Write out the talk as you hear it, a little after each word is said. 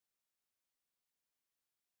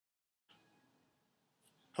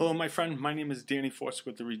Hello, my friend. My name is Danny Force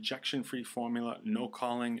with the Rejection Free Formula. No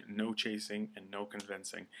calling, no chasing, and no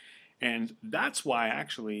convincing. And that's why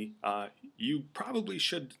actually you probably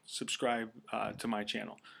should subscribe to my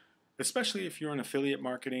channel, especially if you're in affiliate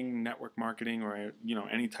marketing, network marketing, or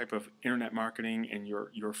any type of internet marketing, and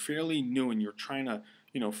you're fairly new and you're trying to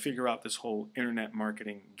figure out this whole internet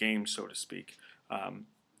marketing game, so to speak.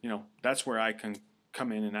 That's where I can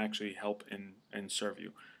come in and actually help and serve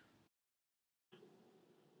you.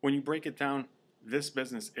 When you break it down, this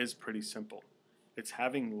business is pretty simple. It's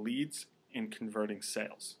having leads and converting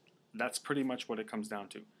sales. That's pretty much what it comes down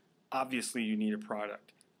to. Obviously, you need a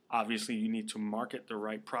product. Obviously, you need to market the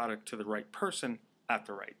right product to the right person at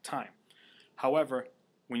the right time. However,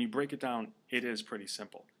 when you break it down, it is pretty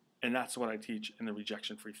simple. And that's what I teach in the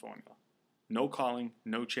Rejection Free Formula. No calling,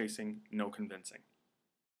 no chasing, no convincing.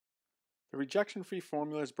 The Rejection Free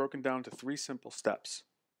Formula is broken down to 3 simple steps.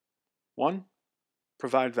 1.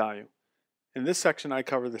 Provide value. In this section, I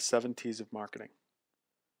cover the 7 T's of marketing.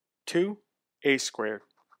 2. A squared.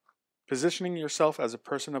 Positioning yourself as a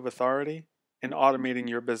person of authority and automating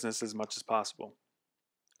your business as much as possible.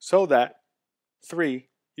 So that 3.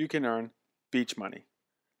 You can earn beach money.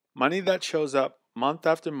 Money that shows up month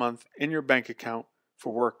after month in your bank account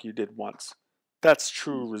for work you did once. That's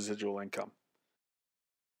true residual income.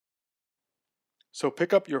 So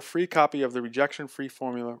pick up your free copy of the Rejection Free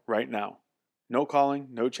Formula right now. No calling,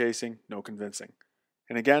 no chasing, no convincing.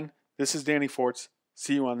 And again, this is Danny Forts.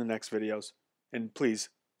 See you on the next videos. And please,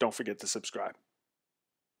 don't forget to subscribe.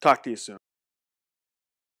 Talk to you soon.